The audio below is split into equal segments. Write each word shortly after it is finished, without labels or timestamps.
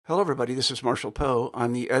Hello, everybody. This is Marshall Poe.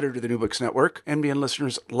 I'm the editor of the New Books Network. NBN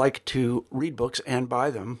listeners like to read books and buy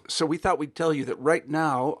them. So we thought we'd tell you that right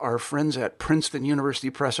now, our friends at Princeton University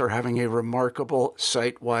Press are having a remarkable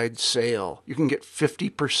site-wide sale. You can get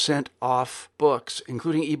 50% off books,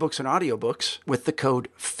 including ebooks and audiobooks, with the code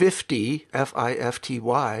 50,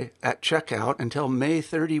 F-I-F-T-Y, at checkout until May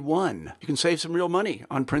 31. You can save some real money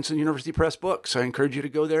on Princeton University Press books. I encourage you to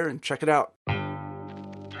go there and check it out.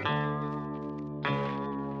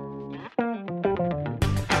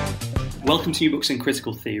 Welcome to New Books in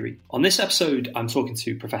Critical Theory. On this episode, I'm talking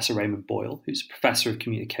to Professor Raymond Boyle, who's a Professor of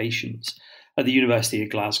Communications at the University of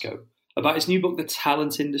Glasgow, about his new book, The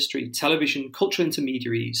Talent Industry, Television, Cultural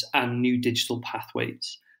Intermediaries and New Digital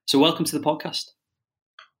Pathways. So welcome to the podcast.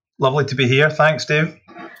 Lovely to be here. Thanks, Dave.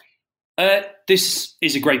 This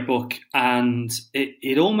is a great book, and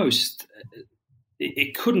it almost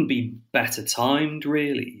couldn't be better timed,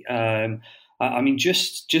 really.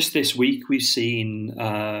 Just this week we've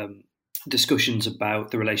seen discussions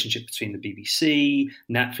about the relationship between the BBC,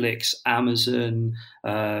 Netflix, Amazon.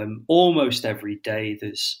 Almost every day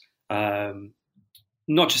there's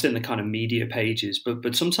not just in the kind of media pages,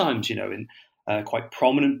 but sometimes, in quite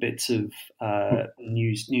prominent bits of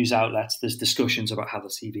news outlets, there's discussions about how the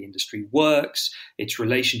TV industry works, its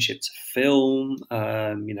relationship to film,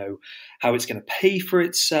 how it's going to pay for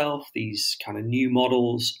itself, these kind of new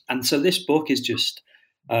models. And so this book is just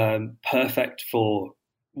perfect for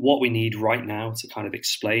what we need right now to kind of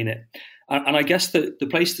explain it. And I guess the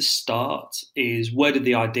place to start is, where did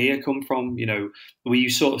the idea come from? Were you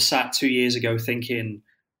sort of sat 2 years ago thinking,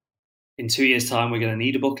 in 2 years' time we're going to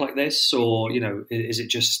need a book like this, or is it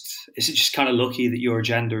just kind of lucky that your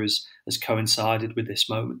agenda has coincided with this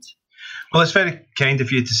moment? Well, it's very kind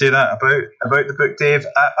of you to say that about the book, Dave.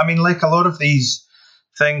 I mean, like a lot of these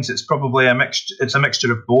things, it's probably a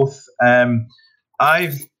mixture of both.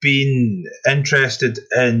 I've been interested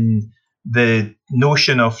in the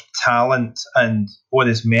notion of talent and what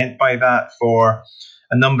is meant by that for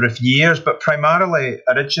a number of years, but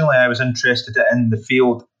originally I was interested in the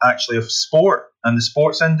field actually of sport and the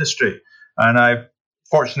sports industry, and I'm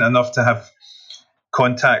fortunate enough to have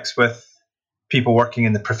contacts with people working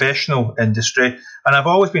in the professional industry, and I've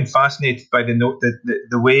always been fascinated by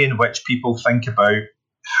the way in which people think about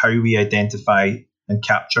how we identify and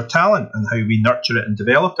capture talent and how we nurture it and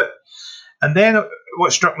develop it. And then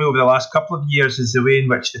what struck me over the last couple of years is the way in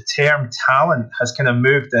which the term talent has kind of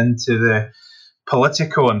moved into the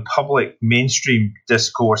political and public mainstream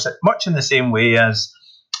discourse, much in the same way as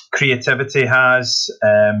creativity has,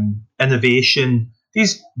 innovation,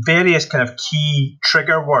 these various kind of key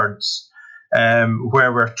trigger words,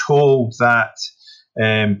 where we're told that,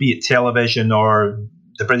 be it television or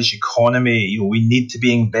the British economy, we need to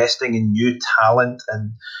be investing in new talent.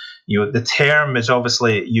 And the term is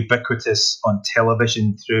obviously ubiquitous on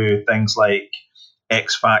television through things like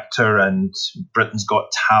X Factor and Britain's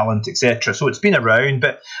Got Talent, etc. So it's been around,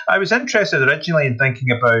 but I was interested originally in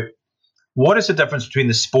thinking about what is the difference between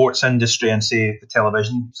the sports industry and, say, the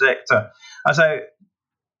television sector. As I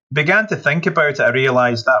began to think about it, I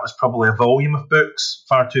realised that was probably a volume of books,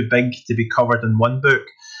 far too big to be covered in one book.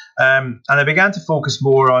 And I began to focus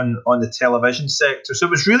more on the television sector. So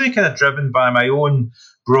it was really kind of driven by my own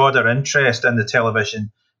broader interest in the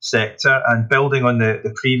television sector, and building on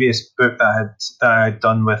the previous book that I had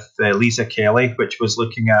done with Lisa Kelly, which was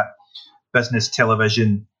looking at business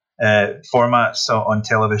television formats on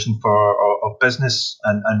television of business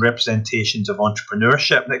and representations of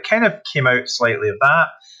entrepreneurship. And it kind of came out slightly of that.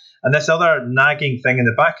 And this other nagging thing in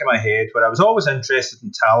the back of my head, where I was always interested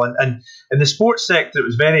in talent. And in the sports sector,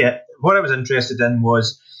 what I was interested in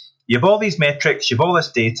was, you have all these metrics, you have all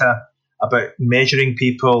this data about measuring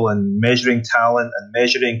people and measuring talent and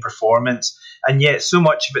measuring performance, and yet so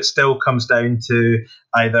much of it still comes down to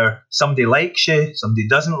either somebody likes you, somebody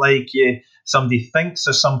doesn't like you, somebody thinks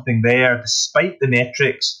there's something there despite the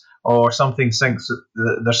metrics, or something thinks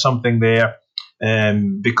that there's something there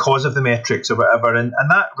because of the metrics or whatever. And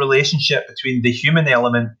that relationship between the human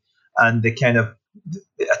element and the kind of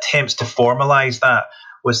attempts to formalize that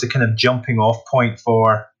was the kind of jumping off point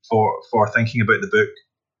for thinking about the book.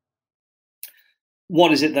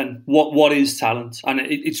 What is it then? What is talent? And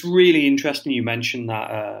it's really interesting you mentioned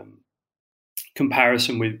that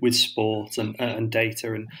comparison with sport and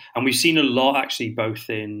data, and we've seen a lot actually, both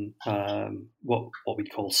in what we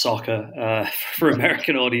call soccer for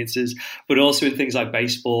American audiences, but also in things like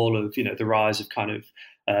baseball, of the rise of kind of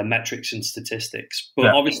metrics and statistics. But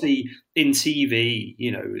obviously in TV,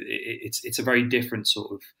 it's a very different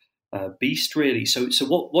sort of beast, really. So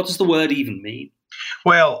what does the word even mean?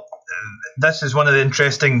 Well, this is one of the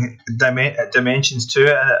interesting dimensions to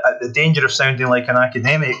it. The danger of sounding like an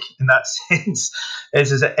academic in that sense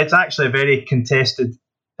is that it's actually a very contested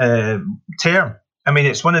term. I mean,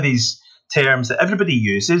 it's one of these terms that everybody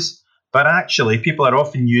uses, but actually people are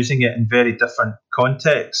often using it in very different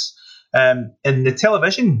contexts. In the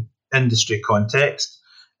television industry context,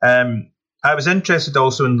 I was interested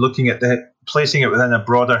also in looking at placing it within a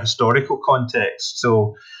broader historical context.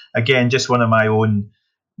 So again, just one of my own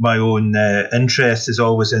interest is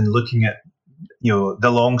always in looking at,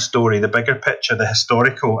 the long story, the bigger picture, the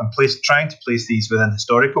historical, and trying to place these within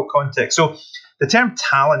historical context. So the term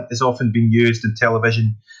talent has often been used in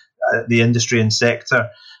television, the industry and sector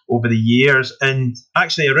over the years. And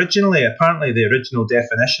actually, apparently the original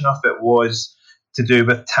definition of it was to do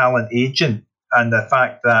with talent agent, and the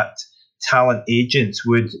fact that talent agents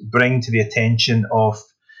would bring to the attention of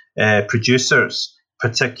producers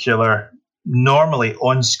particular, normally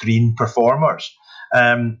on-screen performers.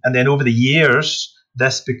 And then over the years,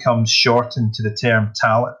 this becomes shortened to the term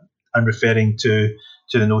talent and referring to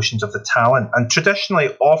the notions of the talent, and traditionally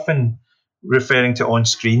often referring to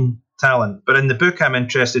on-screen talent. But in the book, I'm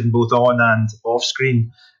interested in both on and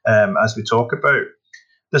off-screen, as we talk about.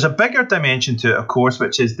 There's a bigger dimension to it, of course,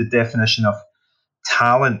 which is the definition of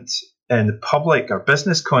talent in the public or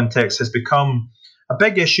business context has become a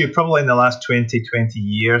big issue probably in the last 20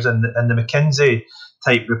 years. And the McKinsey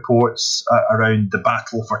type reports around the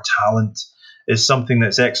battle for talent is something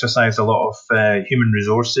that's exercised a lot of human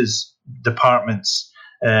resources departments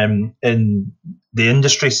in the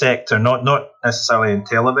industry sector, not necessarily in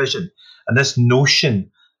television. And this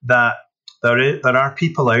notion that there are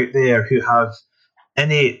people out there who have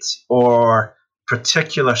innate or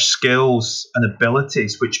particular skills and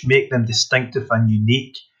abilities which make them distinctive and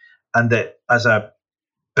unique, and that as a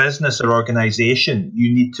business or organization,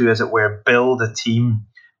 you need to, as it were, build a team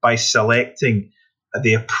by selecting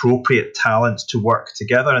the appropriate talents to work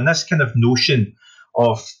together. And this kind of notion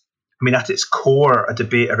of, at its core, a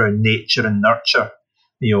debate around nature and nurture.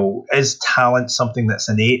 Is talent something that's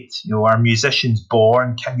innate? Are musicians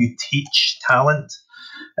born? Can you teach talent?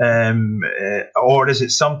 Or is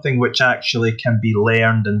it something which actually can be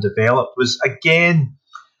learned and developed? Was again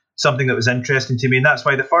something that was interesting to me, and that's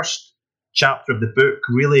why the first chapter of the book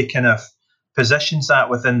really kind of positions that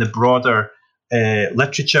within the broader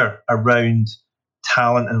literature around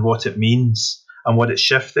talent and what it means and what it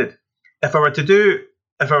shifted. If I were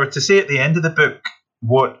to say at the end of the book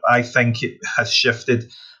what I think it has shifted,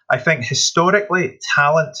 I think historically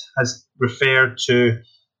talent has referred to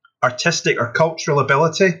artistic or cultural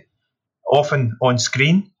ability, often on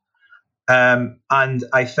screen. And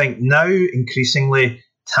I think now increasingly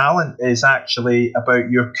talent is actually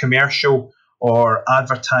about your commercial or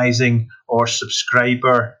advertising or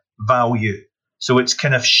subscriber value. So it's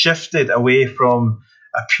kind of shifted away from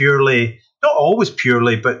a purely, not always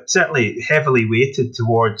purely, but certainly heavily weighted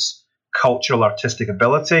towards cultural artistic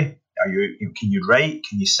ability. Can you write?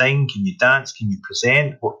 Can you sing? Can you dance? Can you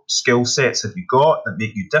present? What skill sets have you got that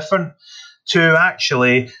make you different? To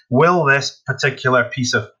actually, will this particular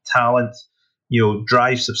piece of talent,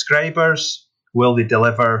 drive subscribers? Will they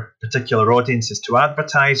deliver particular audiences to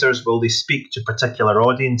advertisers? Will they speak to particular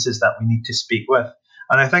audiences that we need to speak with?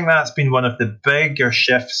 And I think that's been one of the bigger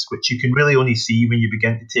shifts, which you can really only see when you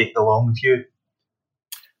begin to take the long view.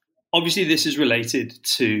 Obviously, this is related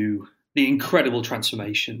to the incredible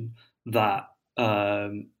transformation that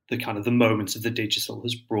the moments of the digital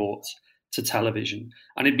has brought to television.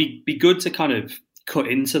 And it'd be good to kind of cut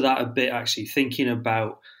into that a bit, actually, thinking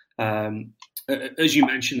about, as you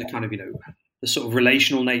mentioned, the kind of, the sort of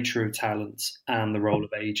relational nature of talent and the role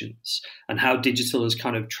of agents, and how digital has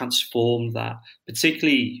kind of transformed that,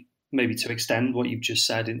 particularly maybe to extend what you've just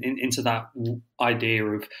said into that idea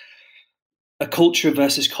of a culture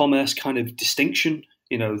versus commerce kind of distinction,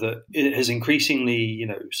 that it has increasingly,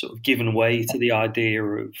 sort of given way to the idea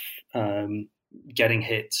of getting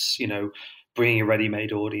hits, bringing a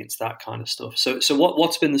ready-made audience, that kind of stuff. So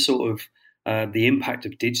what's been the sort of the impact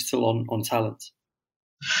of digital on talent?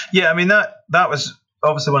 Yeah, that was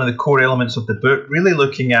obviously one of the core elements of the book, really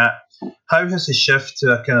looking at how has the shift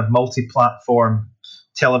to a kind of multi-platform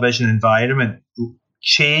television environment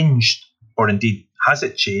changed, or indeed has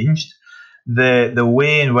it changed, the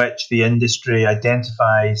way in which the industry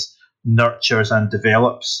identifies, nurtures and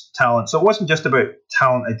develops talent. So it wasn't just about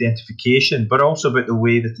talent identification, but also about the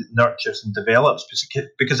way that it nurtures and develops,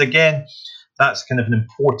 because again, that's kind of an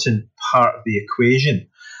important part of the equation.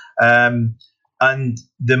 And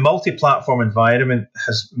the multi-platform environment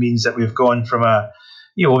means that we've gone from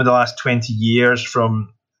over the last 20 years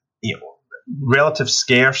from, relative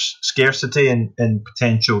scarcity in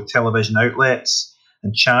potential television outlets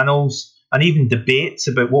and channels, and even debates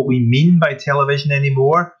about what we mean by television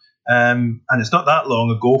anymore. And it's not that long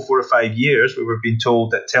ago, 4 or 5 years, we were being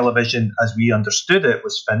told that television as we understood it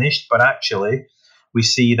was finished, but actually we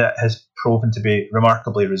see that has proven to be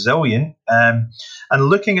remarkably resilient. And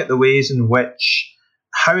looking at the ways in which,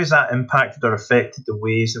 how has that impacted or affected the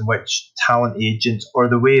ways in which talent agents, or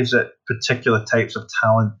the ways that particular types of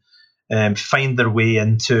talent find their way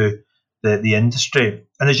into the industry?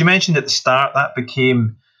 And as you mentioned at the start, that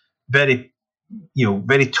became very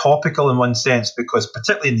topical in one sense, because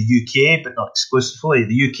particularly in the UK, but not exclusively,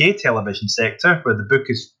 the UK television sector, where the book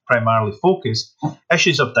is primarily focused,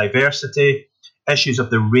 issues of diversity, issues of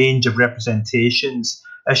the range of representations,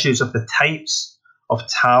 issues of the types of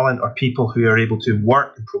talent or people who are able to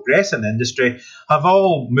work and progress in the industry have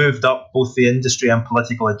all moved up both the industry and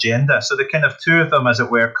political agenda. So the kind of two of them, as it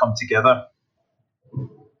were, come together.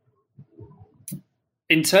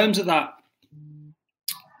 In terms of that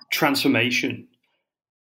transformation,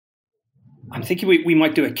 I'm thinking we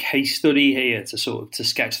might do a case study here to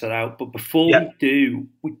sketch that out. But before we do,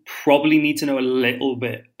 we probably need to know a little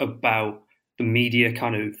bit about the media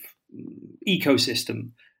kind of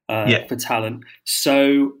ecosystem for talent.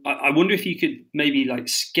 So I wonder if you could maybe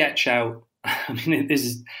sketch out. I mean, this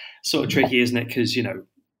is sort of tricky, isn't it? Because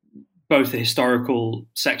both the historical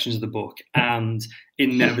sections of the book and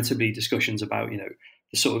inevitably discussions about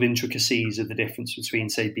the sort of intricacies of the difference between,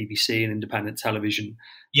 say, BBC and independent television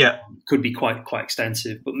could be quite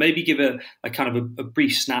extensive. But maybe give a kind of a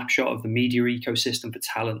brief snapshot of the media ecosystem for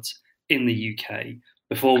talent in the UK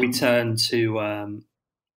before we turn to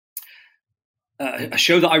a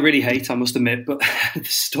show that I really hate, I must admit, but the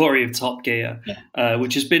story of Top Gear,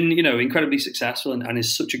 which has been incredibly successful and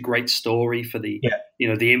is such a great story for the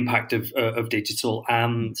the impact of digital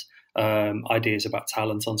and ideas about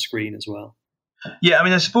talent on screen as well. Yeah, I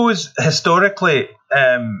mean, I suppose historically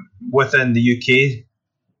within the UK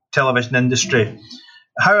television industry,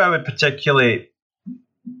 how I would particularly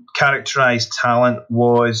characterise talent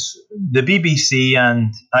was the BBC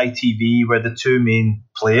and ITV were the two main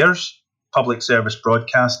players, public service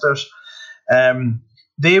broadcasters.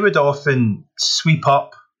 They would often sweep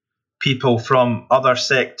up people from other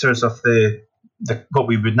sectors of the what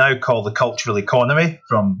we would now call the cultural economy.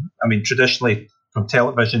 Traditionally, from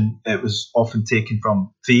television, it was often taken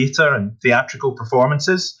from theatre and theatrical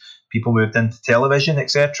performances. People moved into television,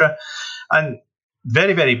 etc. And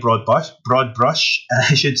very, very broad brush,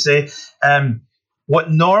 I should say. What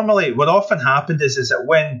often happened is that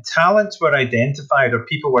when talents were identified or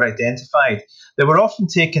people were identified, they were often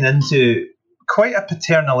taken into quite a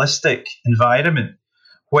paternalistic environment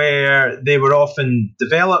where they were often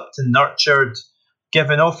developed and nurtured,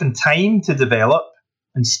 given often time to develop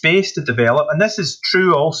and space to develop. And this is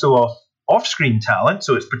true also of off-screen talent.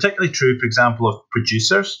 So it's particularly true, for example, of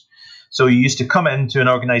producers. So you used to come into an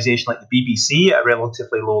organisation like the BBC at a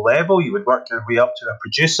relatively low level. You would work your way up to a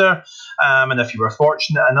producer. And if you were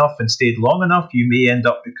fortunate enough and stayed long enough, you may end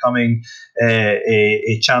up becoming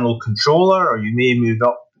a channel controller, or you may move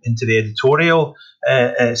up into the editorial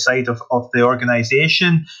side of the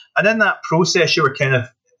organisation. And in that process, you were kind of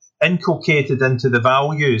inculcated into the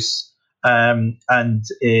values and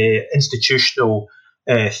institutional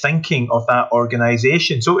thinking of that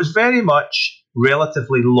organisation. So it was very much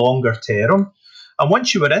relatively longer term. And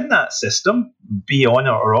once you were in that system, be on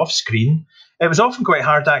or off screen, it was often quite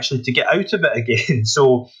hard actually to get out of it again.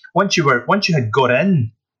 So once you had got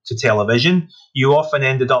in to television, you often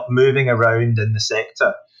ended up moving around in the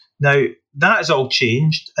sector. Now, that has all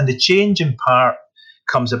changed, and the change in part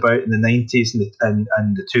comes about in the 90s and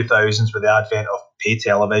the 2000s with the advent of pay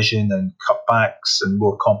television and cutbacks and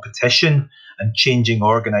more competition and changing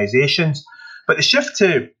organisations. But the shift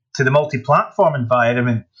to the multi-platform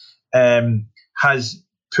environment has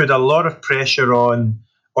put a lot of pressure on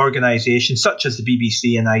organisations such as the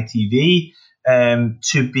BBC and ITV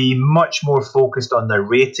to be much more focused on their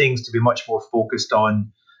ratings, to be much more focused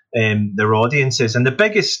on their audiences. And the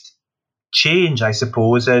biggest change, I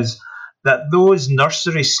suppose, is that those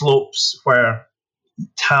nursery slopes where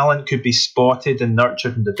talent could be spotted and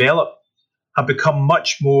nurtured and developed have become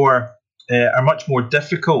much more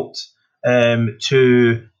difficult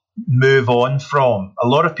to move on from. A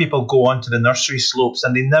lot of people go onto the nursery slopes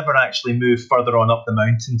and they never actually move further on up the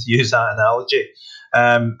mountain, to use that analogy.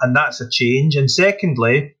 And that's a change. And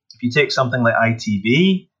secondly, if you take something like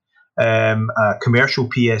ITV, a commercial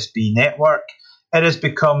PSB network, it has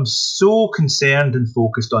become so concerned and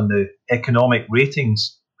focused on the economic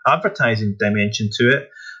ratings, advertising dimension to it,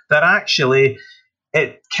 that actually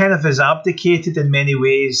it kind of has abdicated in many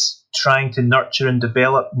ways trying to nurture and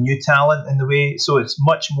develop new talent in the way. So it's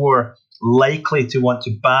much more likely to want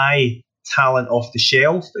to buy talent off the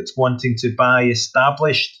shelf. It's wanting to buy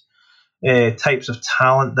established types of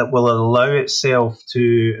talent that will allow itself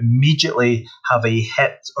to immediately have a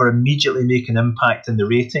hit or immediately make an impact in the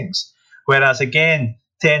ratings. Whereas, again,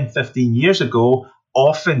 10, 15 years ago,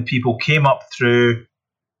 often people came up through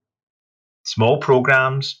small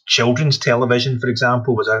programs. Children's television, for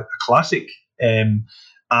example, was a classic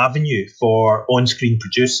avenue for on-screen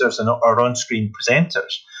producers or on-screen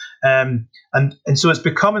presenters. And so it's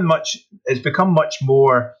become much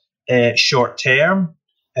more short-term.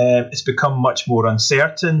 It's become much more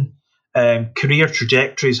uncertain. Career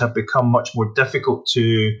trajectories have become much more difficult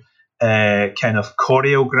to kind of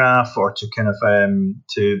choreograph or to kind of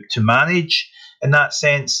to manage in that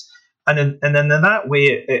sense. And in that way,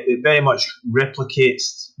 it very much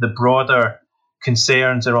replicates the broader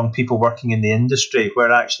concerns around people working in the industry,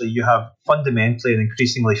 where actually you have fundamentally an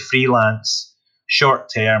increasingly freelance,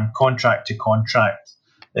 short-term, contract-to-contract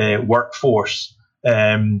workforce,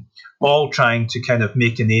 all trying to kind of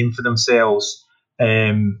make a name for themselves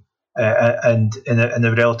and in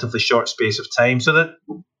a relatively short space of time. So that,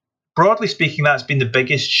 broadly speaking, that's been the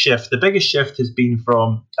biggest shift. The biggest shift has been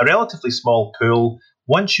from a relatively small pool,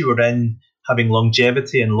 once you were in, having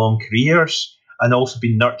longevity and long careers, and also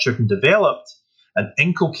been nurtured and developed and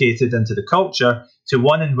inculcated into the culture, to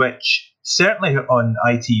one in which, certainly on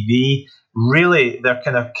ITV, really their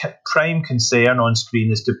kind of prime concern on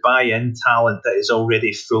screen is to buy in talent that is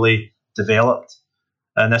already fully developed.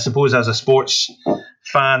 And I suppose as a sports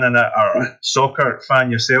fan and a soccer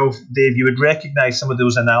fan yourself, Dave, you would recognise some of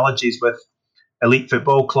those analogies with elite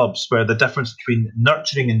football clubs, where the difference between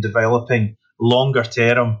nurturing and developing longer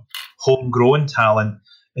term homegrown talent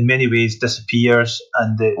in many ways disappears,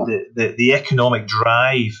 and the economic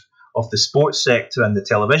drive of the sports sector and the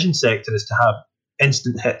television sector is to have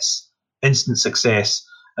instant hits, instant success,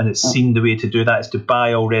 and it's seen the way to do that is to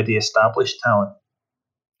buy already established talent.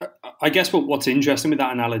 I guess what's interesting with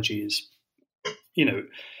that analogy is,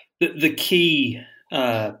 the key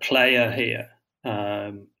player here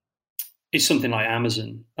is something like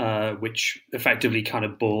Amazon, which effectively kind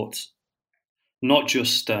of bought not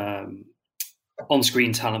just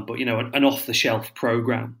on-screen talent, but an off-the-shelf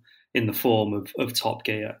program in the form of Top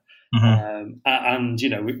Gear. Mm-hmm. And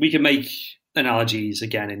we can make analogies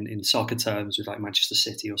again in soccer terms with like Manchester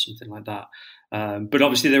City or something like that. But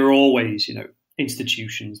obviously there are always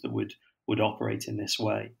institutions that would operate in this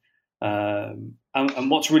way. And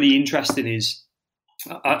what's really interesting is,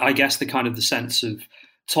 I guess, the sense of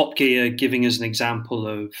Top Gear giving us an example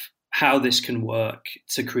of how this can work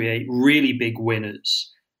to create really big winners,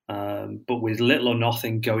 but with little or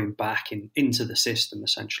nothing going back into the system,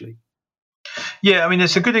 essentially. Yeah, I mean,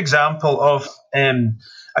 it's a good example of,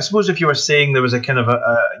 I suppose, if you were saying there was a kind of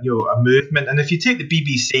a movement, and if you take the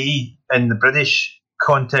BBC in the British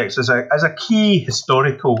context as a key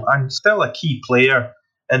historical and still a key player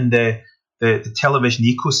in the television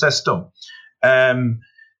ecosystem, the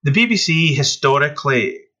BBC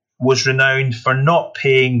historically was renowned for not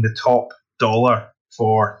paying the top dollar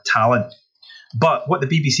for talent. But what the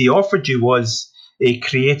BBC offered you was a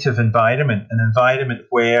creative environment, an environment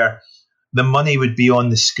where the money would be on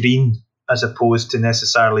the screen as opposed to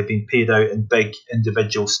necessarily being paid out in big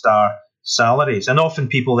individual star salaries. And often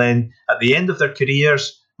people then, at the end of their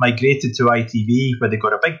careers, migrated to ITV, where they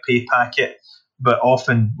got a big pay packet, but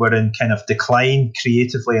often were in kind of decline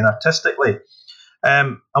creatively and artistically.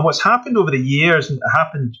 And what's happened over the years, and it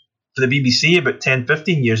happened for the BBC about 10,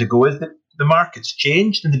 15 years ago, is that the market's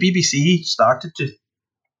changed and the BBC started to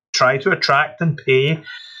try to attract and pay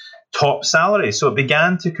top salaries. So it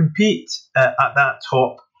began to compete at that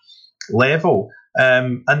top level.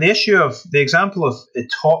 And the example of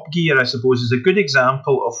Top Gear, I suppose, is a good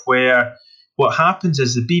example of where what happens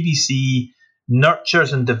is the BBC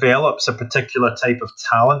nurtures and develops a particular type of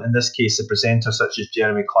talent, in this case a presenter such as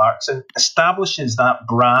Jeremy Clarkson, establishes that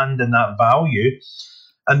brand and that value.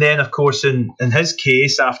 And then, of course, in his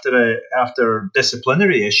case, after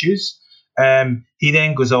disciplinary issues, he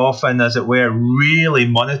then goes off and, as it were, really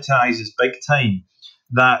monetizes big time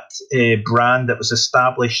that brand that was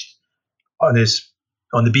established on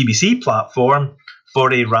the BBC platform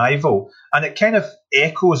for a rival. And it kind of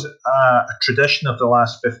echoes a tradition of the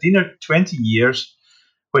last 15 or 20 years,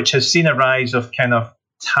 which has seen a rise of kind of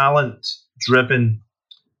talent-driven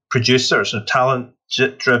producers or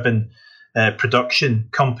talent-driven production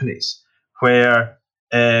companies, where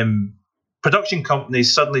production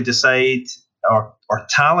companies suddenly decide, or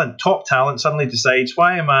top talent suddenly decides,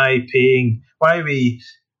 why am I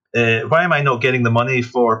not getting the money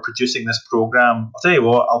for producing this program? I'll tell you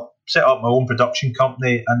what, I'll set up my own production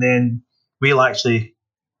company, and then we'll actually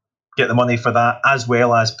get the money for that as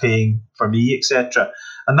well as paying for me, etc.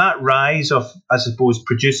 And that rise of, I suppose,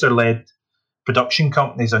 producer-led production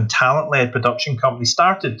companies and talent-led production companies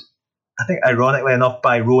started, I think, ironically enough,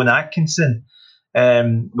 by Rowan Atkinson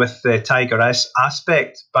with the Tiger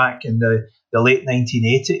Aspect back in the late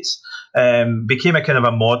 1980s. Became a kind of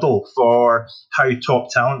a model for how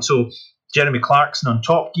top talent. So Jeremy Clarkson on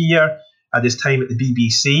Top Gear at his time at the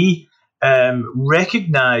BBC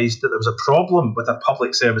recognised that there was a problem with a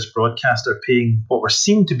public service broadcaster paying what were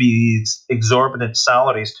seen to be these exorbitant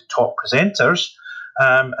salaries to top presenters,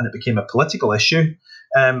 and it became a political issue.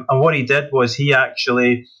 And what he did was he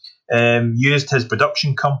actually used his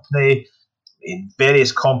production company in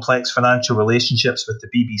various complex financial relationships with the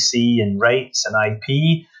BBC and rights and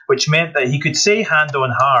IP, which meant that he could say hand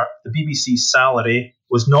on heart the BBC's salary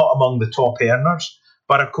was not among the top earners,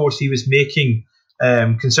 but of course he was making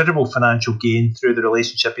considerable financial gain through the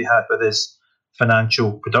relationship he had with his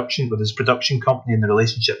production company and the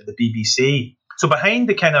relationship with the BBC. So behind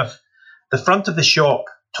the kind of the front of the shop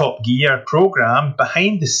Top Gear programme,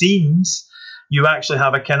 behind the scenes, you actually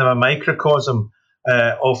have a kind of a microcosm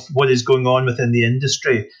of what is going on within the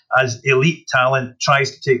industry as elite talent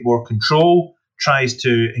tries to take more control, tries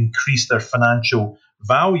to increase their financial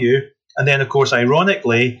value, and then, of course,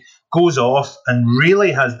 ironically, goes off and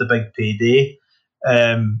really has the big payday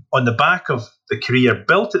on the back of the career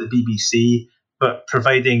built at the BBC, but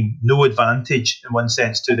providing no advantage in one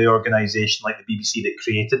sense to the organisation like the BBC that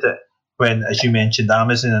created it, when, as you mentioned,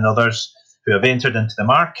 Amazon and others who have entered into the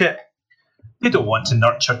market, they don't want to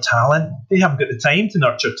nurture talent. They haven't got the time to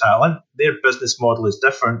nurture talent. Their business model is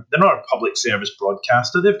different. They're not a public service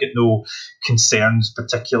broadcaster. They've got no concerns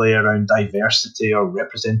particularly around diversity or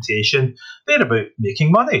representation. They're about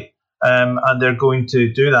making money. And they're going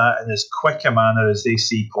to do that in as quick a manner as they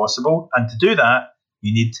see possible. And to do that,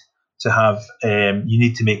 you need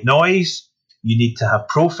to make noise. You need to have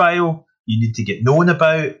profile. You need to get known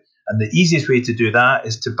about. And the easiest way to do that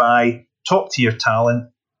is to buy top-tier talent,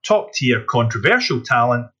 top-tier controversial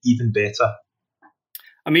talent, even better.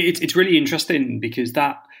 I mean, it's really interesting because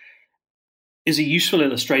that is a useful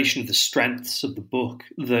illustration of the strengths of the book.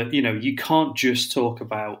 That, you know, you can't just talk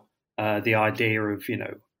about the idea of, you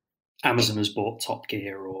know, Amazon has bought Top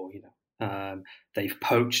Gear or, you know, they've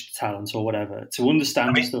poached talent or whatever. To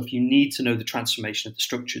understand this stuff, you need to know the transformation of the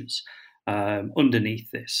structures underneath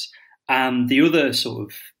this. And the other sort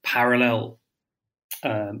of parallel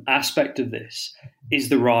aspect of this is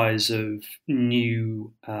the rise of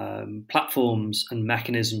new platforms and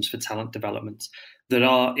mechanisms for talent development that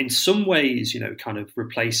are in some ways, you know, kind of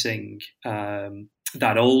replacing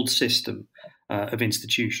that old system of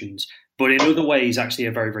institutions, but in other ways actually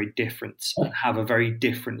are very, very different and have a very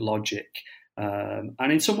different logic.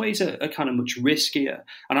 And in some ways are kind of much riskier.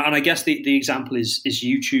 And I guess the example is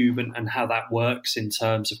YouTube and how that works in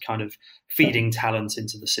terms of kind of feeding talent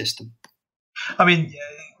into the system. I mean,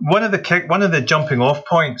 one of the jumping off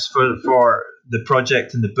points for the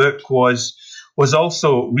project in the book was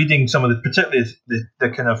also reading some of the, particularly the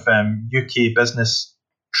kind of UK business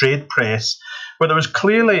trade press, where there was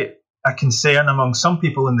clearly a concern among some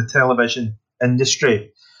people in the television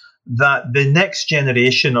industry that the next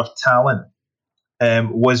generation of talent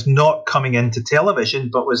was not coming into television,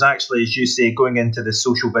 but was actually, as you say, going into the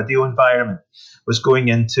social video environment, was going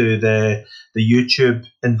into the YouTube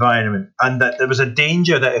environment, and that there was a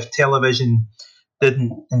danger that if television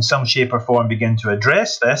didn't in some shape or form begin to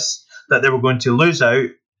address this, that they were going to lose out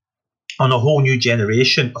on a whole new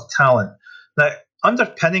generation of talent. Now,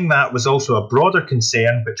 underpinning that was also a broader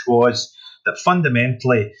concern, which was that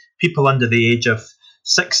fundamentally people under the age of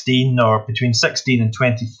 16 or between 16 and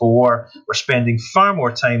 24 were spending far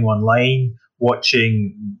more time online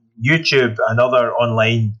watching YouTube and other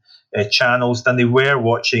online channels than they were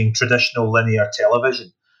watching traditional linear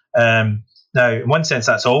television. Now, in one sense,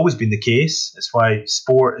 that's always been the case. It's why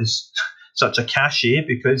sport is such a cachet,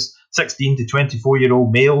 because 16 to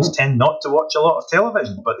 24-year-old males tend not to watch a lot of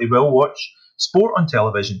television, but they will watch sport on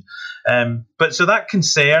television. But so that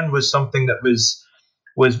concern was something that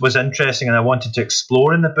was interesting, and I wanted to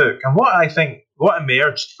explore in the book. And what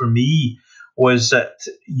emerged for me was that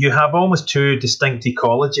you have almost two distinct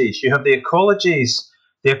ecologies. You have the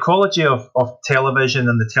ecology of television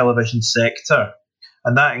and the television sector,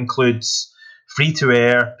 and that includes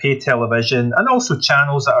free-to-air, paid television, and also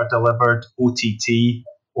channels that are delivered OTT,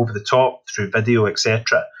 over the top, through video,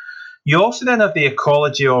 etc. You also then have the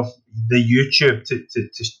ecology of the YouTube,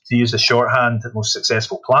 to use a shorthand, the most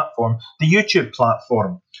successful platform, the YouTube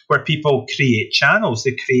platform, where people create channels,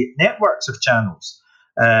 they create networks of channels.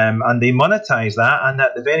 and they monetize that. And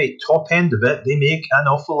at the very top end of it, they make an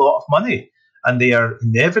awful lot of money. And they are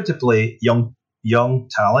inevitably young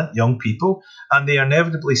talent, young people, and they are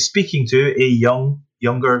inevitably speaking to a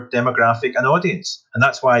younger demographic and audience. And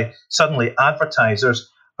that's why suddenly advertisers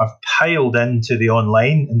have piled into the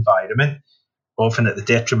online environment, often at the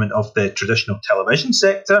detriment of the traditional television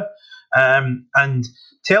sector. And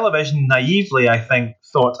television, naively, I think,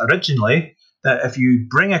 thought originally that if you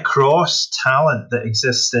bring across talent that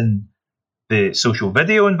exists in the social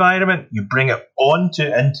video environment, you bring it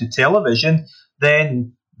into television,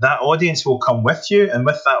 then that audience will come with you, and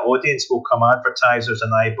with that audience will come advertisers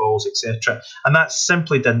and eyeballs, etc. And that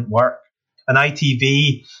simply didn't work. And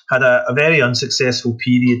ITV had a very unsuccessful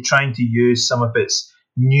period trying to use some of its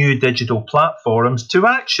new digital platforms to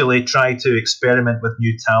actually try to experiment with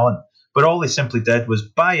new talent. But all they simply did was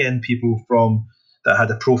buy in people that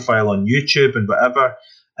had a profile on YouTube and whatever,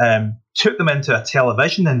 took them into a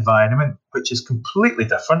television environment, which is completely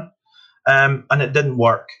different, and it didn't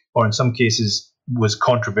work, or in some cases was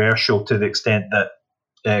controversial to the extent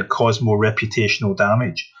that caused more reputational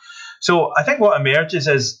damage. So I think what emerges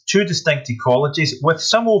is two distinct ecologies with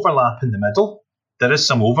some overlap in the middle. There is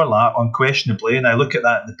some overlap, unquestionably, and I look at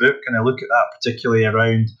that in the book, and I look at that particularly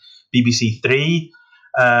around BBC Three,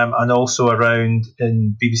 and also around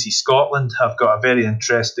in BBC Scotland have got a very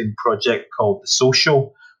interesting project called The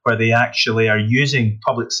Social, where they actually are using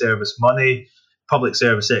public service money, public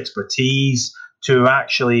service expertise to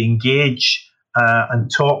actually engage and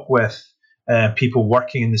talk with people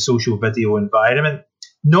working in the social video environment,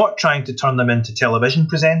 not trying to turn them into television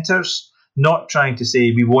presenters, not trying to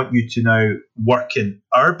say, we want you to now work in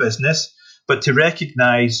our business, but to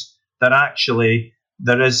recognise that actually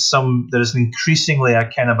there is increasingly a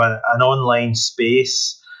kind of an online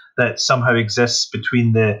space that somehow exists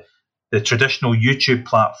between the traditional YouTube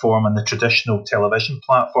platform and the traditional television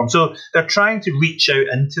platform. So they're trying to reach out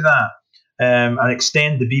into that and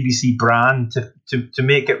extend the BBC brand to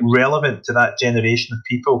make it relevant to that generation of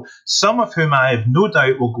people, some of whom I have no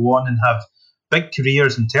doubt will go on and have big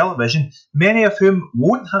careers in television, many of whom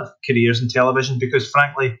won't have careers in television because,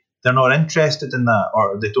 frankly, they're not interested in that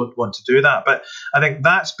or they don't want to do that. But I think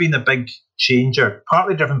that's been a big changer,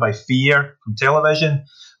 partly driven by fear from television,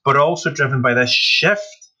 but also driven by this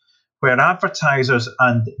shift where advertisers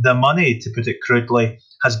and the money, to put it crudely,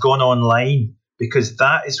 has gone online, because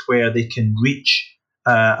that is where they can reach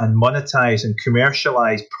and monetize and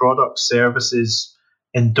commercialize products, services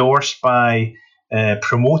endorsed by,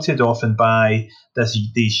 promoted often by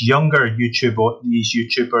these younger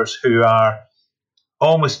YouTubers who are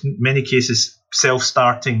almost in many cases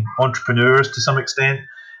self-starting entrepreneurs to some extent,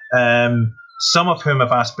 some of whom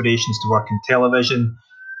have aspirations to work in television.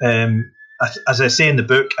 As I say in the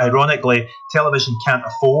book, ironically, television can't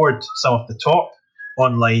afford some of the top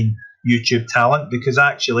online YouTube talent because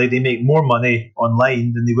actually they make more money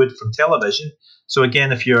online than they would from television. So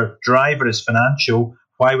again, if your driver is financial,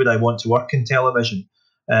 why would I want to work in television?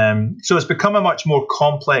 So it's become a much more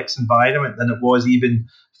complex environment than it was even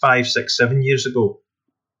 5, 6, 7 years ago.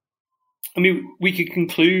 I mean, we could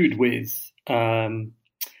conclude with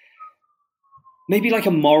maybe like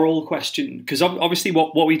a moral question, because obviously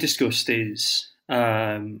what we discussed is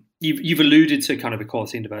you've alluded to kind of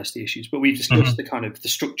equality and diversity issues, but we've discussed the kind of the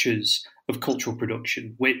structures of cultural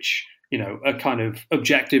production, which, you know, are kind of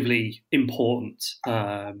objectively important,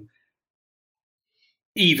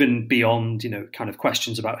 even beyond, you know, kind of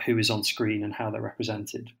questions about who is on screen and how they're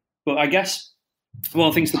represented. But I guess one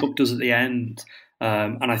of the things the book does at the end,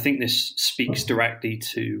 and I think this speaks directly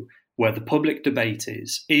to where the public debate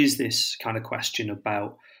is this kind of question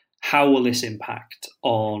about how will this impact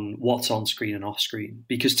on what's on screen and off screen?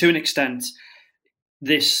 Because to an extent,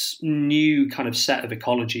 this new kind of set of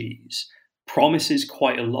ecologies promises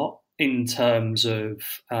quite a lot in terms of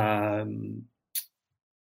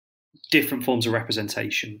different forms of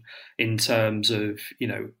representation, in terms of, you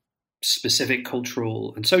know, specific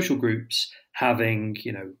cultural and social groups having,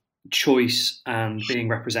 you know, choice and being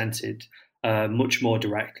represented much more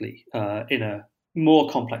directly in a more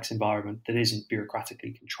complex environment that isn't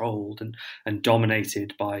bureaucratically controlled and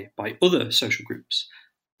dominated by other social groups.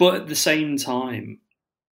 But at the same time,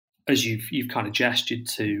 as you've kind of gestured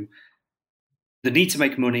to, the need to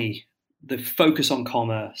make money, the focus on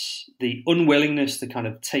commerce, the unwillingness to kind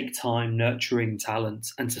of take time nurturing talent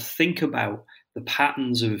and to think about the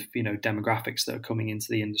patterns of, you know, demographics that are coming into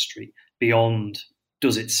the industry beyond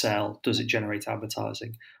does it sell, does it generate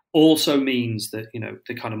advertising, also means that, you know,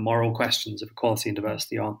 the kind of moral questions of equality and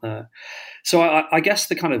diversity aren't there. So I guess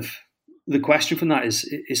the question from that is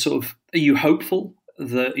sort of, are you hopeful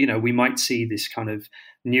that, you know, we might see this kind of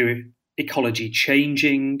new ecology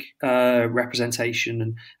changing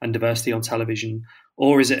representation and diversity on television,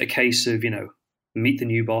 or is it a case of, meet the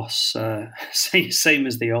new boss, same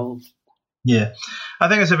as the old? Yeah, I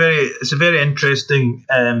think it's a very interesting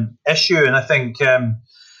issue, and I think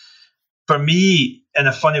for me, in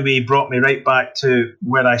a funny way, brought me right back to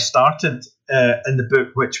where I started in the book,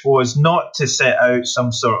 which was not to set out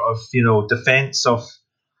some sort of defence of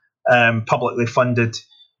publicly funded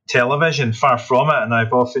television. Far from it, and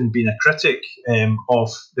I've often been a critic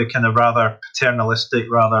of the kind of rather paternalistic,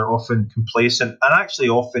 rather often complacent, and actually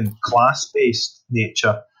often class-based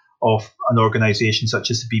nature of an organisation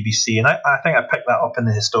such as the BBC. And I think I picked that up in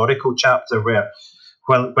the historical chapter, where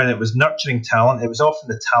when it was nurturing talent, it was often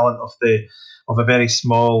the talent of a very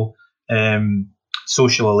small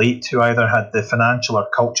social elite who either had the financial or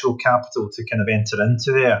cultural capital to kind of enter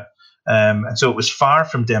into there. And so it was far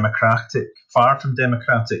from democratic.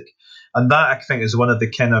 And that, I think, is one of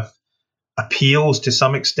the kind of appeals to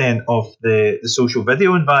some extent of the social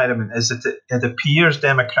video environment, is that it appears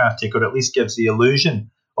democratic, or at least gives the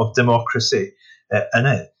illusion of democracy in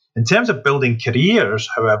it. In terms of building careers,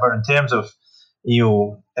 however, in terms of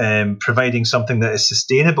providing something that is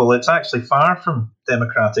sustainable, it's actually far from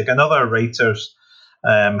democratic. And other writers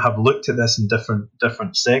have looked at this in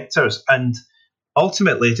different sectors, and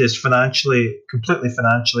ultimately it is completely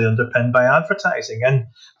financially underpinned by advertising. And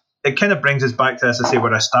it kind of brings us back to, as I say,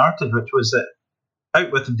 where I started, which was that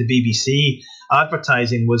out with the BBC,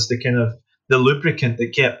 advertising was the kind of the lubricant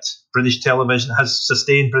that kept British television, has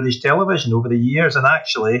sustained British television over the years. And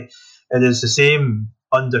actually, it is the same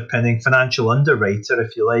underpinning, financial underwriter,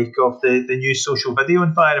 if you like, of the new social video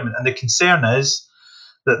environment. And the concern is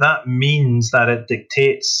that means that it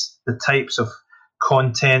dictates the types of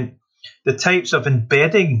content, the types of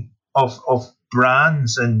embedding of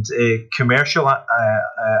brands and commercial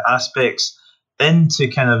aspects into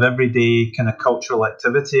kind of everyday kind of cultural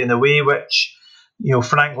activity in a way which,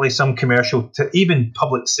 frankly, some even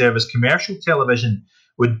public service commercial television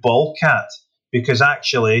would balk at, because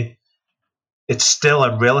actually it's still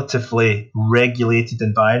a relatively regulated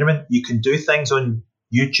environment. You can do things on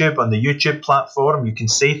YouTube, on the YouTube platform. You can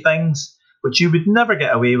say things which you would never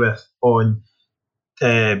get away with on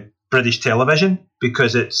British television,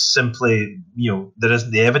 because it's simply, there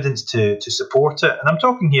isn't the evidence to support it. And I'm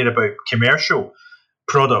talking here about commercial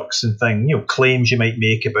products and things, claims you might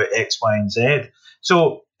make about X, Y, and Z.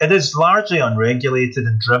 So it is largely unregulated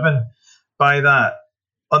and driven by that.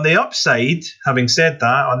 On the upside, having said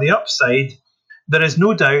that, there is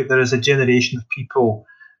no doubt there is a generation of people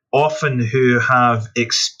often who have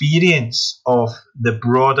experience of the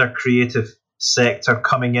broader creative sector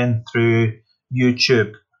coming in through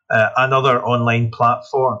YouTube and other online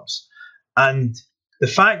platforms. And the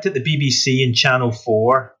fact that the BBC and Channel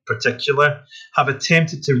 4 in particular have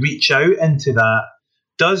attempted to reach out into that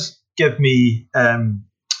does give me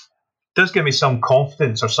some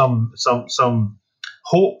confidence, or some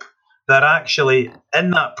hope that actually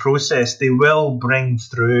in that process they will bring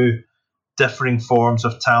through differing forms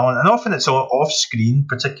of talent. And often it's off screen,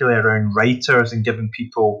 particularly around writers, and giving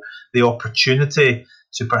people the opportunity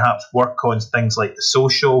to perhaps work on things like The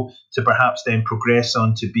Social, to perhaps then progress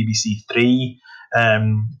on to BBC Three,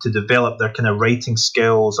 to develop their kind of writing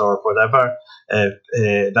skills or whatever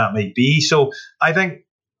that might be. So I think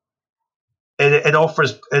it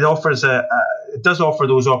does offer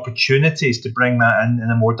those opportunities to bring that in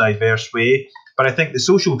a more diverse way. But I think the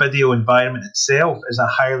social video environment itself is a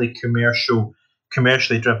highly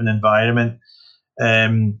commercially driven environment,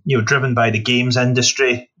 driven by the games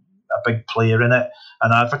industry, a big player in it,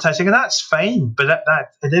 and advertising, and that's fine. But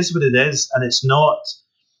that it is what it is, and it's not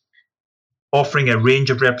offering a range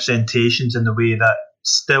of representations in the way that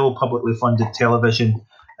still publicly funded television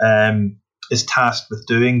is tasked with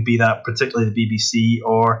doing, be that particularly the BBC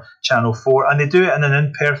or Channel 4. And they do it in an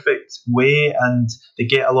imperfect way, and they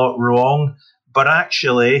get a lot wrong. But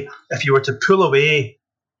actually, if you were to pull away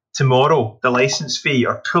tomorrow the licence fee,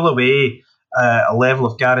 or pull away a level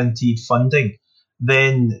of guaranteed funding,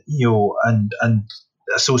 then and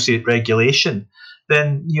associate regulation,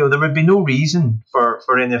 then there would be no reason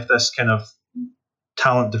for any of this kind of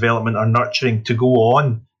talent development or nurturing to go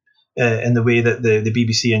on in the way that the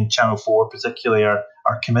BBC and Channel 4 particularly are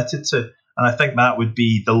committed to. And I think that would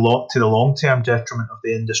be to the long-term detriment of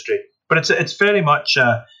the industry. But it's very much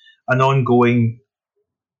an ongoing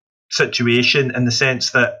situation, in the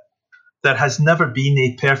sense that there has never been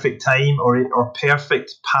a perfect time or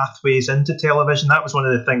perfect pathways into television. That was one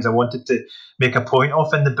of the things I wanted to make a point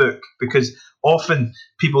of in the book, because often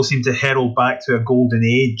people seem to herald back to a golden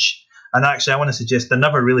age. And actually, I want to suggest there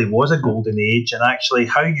never really was a golden age. And actually,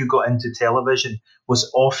 how you got into television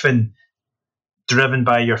was often driven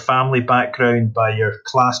by your family background, by your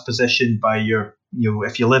class position, by your,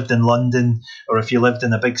 if you lived in London or if you lived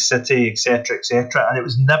in a big city, etc., etc. And it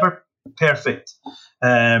was never perfect,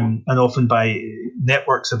 and often by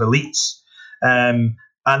networks of elites. And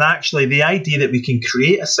actually, the idea that we can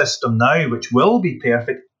create a system now which will be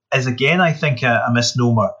perfect is, again, I think, a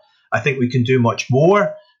misnomer. I think we can do much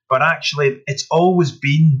more, but actually, it's always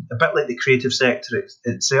been, a bit like the creative sector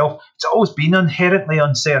itself, it's always been inherently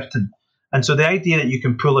uncertain. And so the idea that you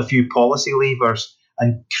can pull a few policy levers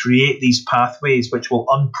and create these pathways which will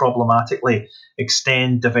unproblematically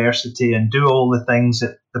extend diversity and do all the things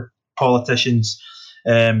that the politicians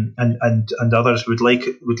and others would like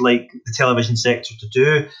the television sector to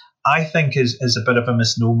do, I think is a bit of a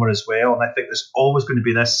misnomer as well. And I think there's always going to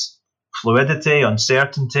be this fluidity,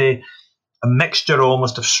 uncertainty, a mixture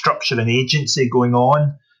almost of structure and agency going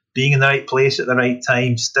on. Being in the right place at the right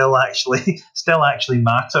time still actually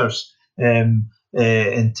matters.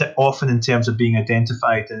 Often in terms of being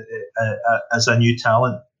identified as a new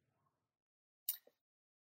talent.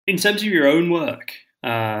 In terms of your own work,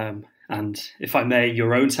 and if I may,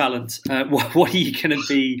 your own talent, what are you going to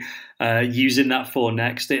be using that for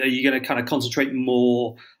next? Are you going to kind of concentrate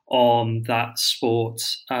more on that sport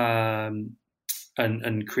and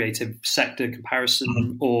creative sector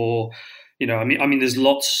comparison, or I mean, there's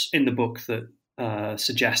lots in the book that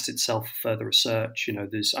suggests itself for further research.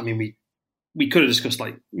 We could have discussed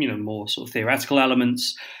more sort of theoretical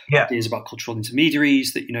elements, ideas about cultural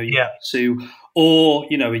intermediaries that you pursue, or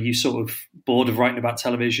are you sort of bored of writing about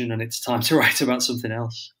television and it's time to write about something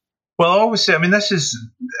else? Well, obviously, I mean, this is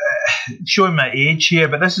showing my age here,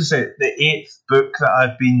 but this is the 8th book that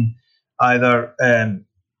I've been either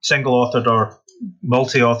single-authored or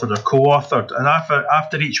multi-authored or co-authored, and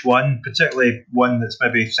after each one, particularly one that's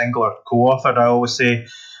maybe single or co-authored, I always say,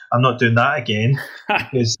 I'm not doing that again,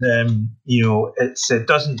 because it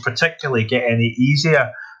doesn't particularly get any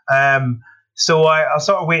easier. So I'll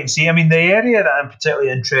sort of wait and see. I mean, the area that I'm particularly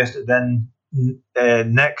interested in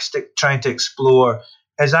next, trying to explore,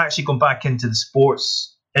 is actually going back into the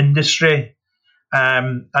sports industry,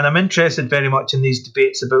 and I'm interested very much in these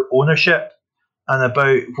debates about ownership and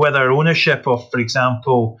about whether ownership of, for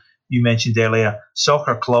example, you mentioned earlier,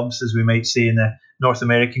 soccer clubs, as we might say in the North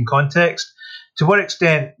American context. To what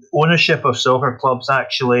extent ownership of soccer clubs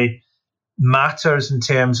actually matters in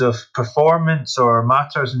terms of performance, or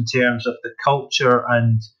matters in terms of the culture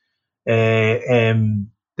and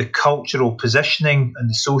the cultural positioning and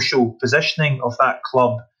the social positioning of that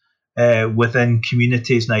club within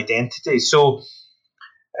communities and identities. So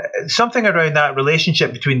something around that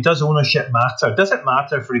relationship between, does ownership matter? Does it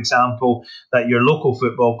matter, for example, that your local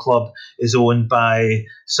football club is owned by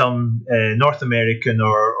some North American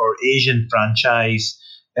or Asian franchise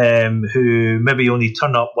who maybe only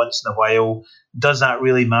turn up once in a while? Does that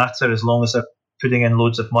really matter as long as they're putting in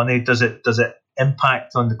loads of money? Does it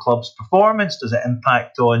impact on the club's performance? Does it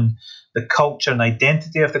impact on the culture and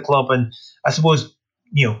identity of the club? And I suppose,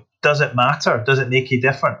 does it matter? Does it make a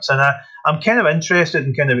difference? And I'm kind of interested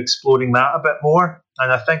in kind of exploring that a bit more.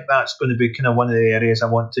 And I think that's going to be kind of one of the areas I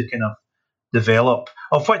want to kind of develop,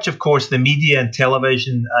 of which, of course, the media and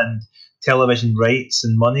television rights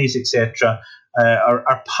and monies, etc.,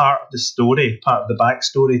 are part of the story, part of the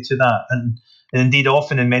backstory to that. And indeed,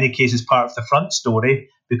 often, in many cases, part of the front story,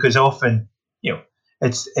 because often,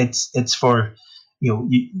 it's for...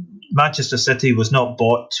 Manchester City was not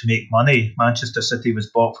bought to make money. Manchester City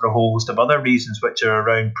was bought for a whole host of other reasons, which are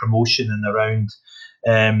around promotion and around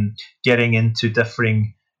getting into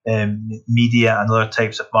differing media and other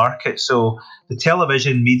types of markets. So the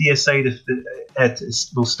television media side of it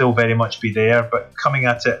will still very much be there, but coming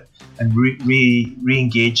at it and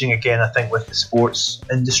re-engaging again, I think, with the sports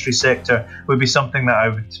industry sector would be something that I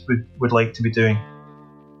would like to be doing.